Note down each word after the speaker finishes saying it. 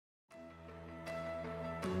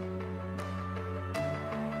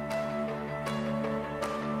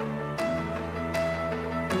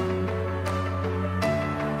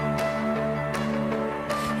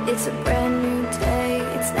It's a brand new day,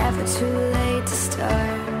 it's never too late to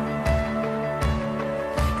start.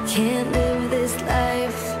 Can't live this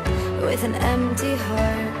life with an empty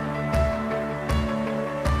heart.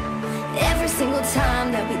 Every single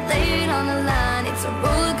time that we lay it on the line, it's a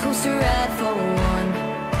roller coaster ride for one.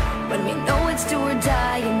 When we know it's do or die,